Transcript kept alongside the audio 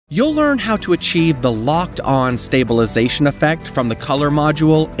You'll learn how to achieve the locked-on stabilization effect from the color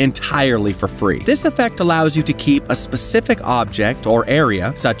module entirely for free. This effect allows you to keep a specific object or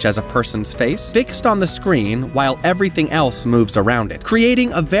area, such as a person's face, fixed on the screen while everything else moves around it,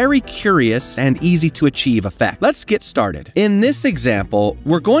 creating a very curious and easy-to-achieve effect. Let's get started. In this example,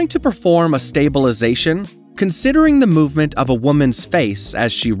 we're going to perform a stabilization considering the movement of a woman's face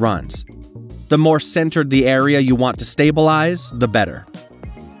as she runs. The more centered the area you want to stabilize, the better.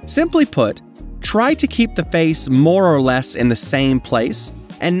 Simply put, try to keep the face more or less in the same place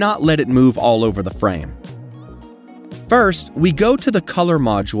and not let it move all over the frame. First, we go to the color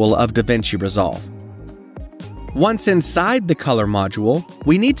module of Davinci Resolve. Once inside the color module,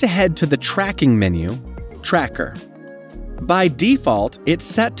 we need to head to the tracking menu, Tracker. By default, it's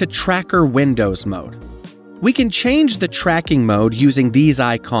set to Tracker Windows mode. We can change the tracking mode using these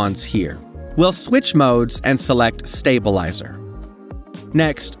icons here. We'll switch modes and select Stabilizer.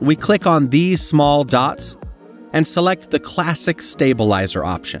 Next, we click on these small dots and select the Classic Stabilizer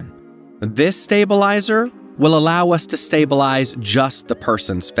option. This stabilizer will allow us to stabilize just the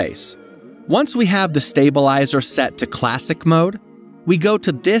person's face. Once we have the stabilizer set to Classic mode, we go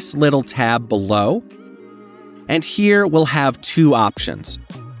to this little tab below, and here we'll have two options: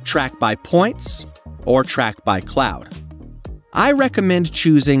 Track by Points or Track by Cloud. I recommend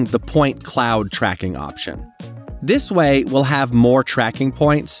choosing the Point Cloud tracking option. This way, we'll have more tracking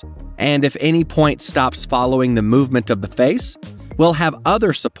points, and if any point stops following the movement of the face, we'll have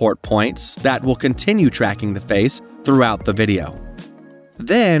other support points that will continue tracking the face throughout the video.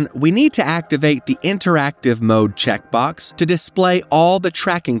 Then, we need to activate the Interactive Mode checkbox to display all the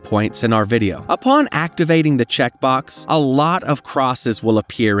tracking points in our video. Upon activating the checkbox, a lot of crosses will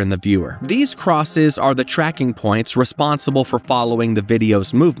appear in the viewer. These crosses are the tracking points responsible for following the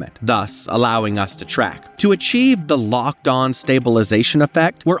video's movement, thus allowing us to track. To achieve the locked-on stabilization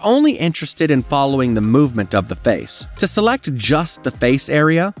effect, we're only interested in following the movement of the face. To select just the face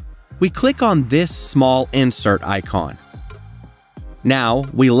area, we click on this small insert icon. Now,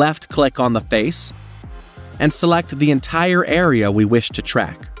 we left-click on the face and select the entire area we wish to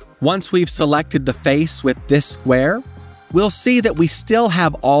track. Once we've selected the face with this square, we'll see that we still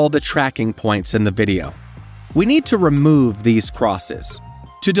have all the tracking points in the video. We need to remove these crosses.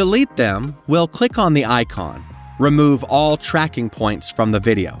 To delete them, we'll click on the icon, Remove All Tracking Points from the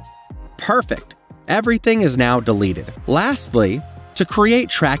video. Perfect! Everything is now deleted. Lastly, to create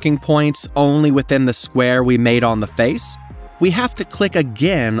tracking points only within the square we made on the face, we have to click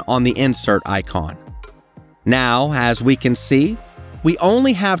again on the insert icon. Now, as we can see, we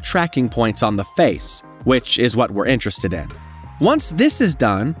only have tracking points on the face, which is what we're interested in. Once this is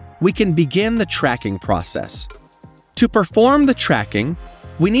done, we can begin the tracking process. To perform the tracking,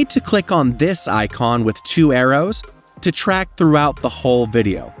 we need to click on this icon with two arrows to track throughout the whole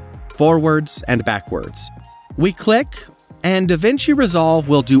video, forwards and backwards. We click, and Davinci Resolve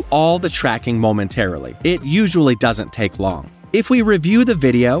will do all the tracking momentarily. It usually doesn't take long. If we review the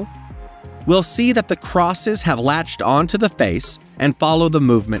video, we'll see that the crosses have latched onto the face and follow the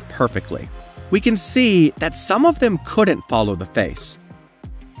movement perfectly. We can see that some of them couldn't follow the face.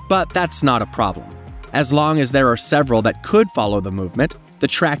 But that's not a problem. As long as there are several that could follow the movement, the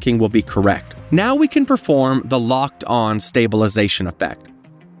tracking will be correct. Now we can perform the locked-on stabilization effect.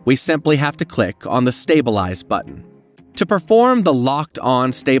 We simply have to click on the Stabilize button. To perform the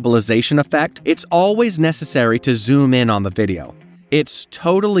locked-on stabilization effect, it's always necessary to zoom in on the video. It's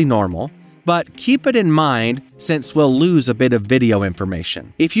totally normal, but keep it in mind since we'll lose a bit of video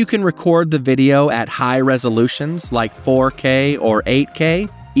information. If you can record the video at high resolutions like 4K or 8K,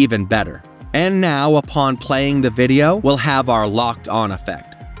 even better. And now, upon playing the video, we'll have our locked-on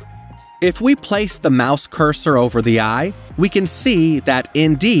effect. If we place the mouse cursor over the eye, we can see that,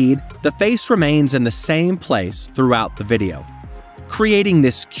 indeed, the face remains in the same place throughout the video, creating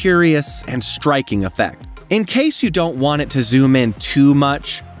this curious and striking effect. In case you don't want it to zoom in too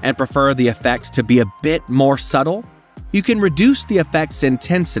much and prefer the effect to be a bit more subtle, you can reduce the effect's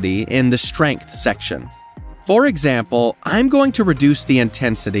intensity in the strength section. For example, I'm going to reduce the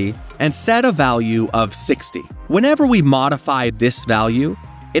intensity and set a value of 60. Whenever we modify this value,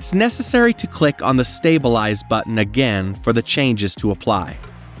 it's necessary to click on the Stabilize button again for the changes to apply.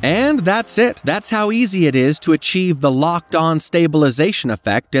 And that's it. That's how easy it is to achieve the locked-on stabilization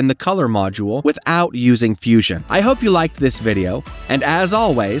effect in the color module without using Fusion. I hope you liked this video, and as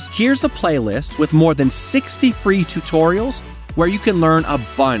always, here's a playlist with more than 60 free tutorials where you can learn a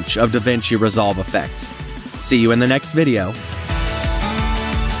bunch of Davinci Resolve effects. See you in the next video.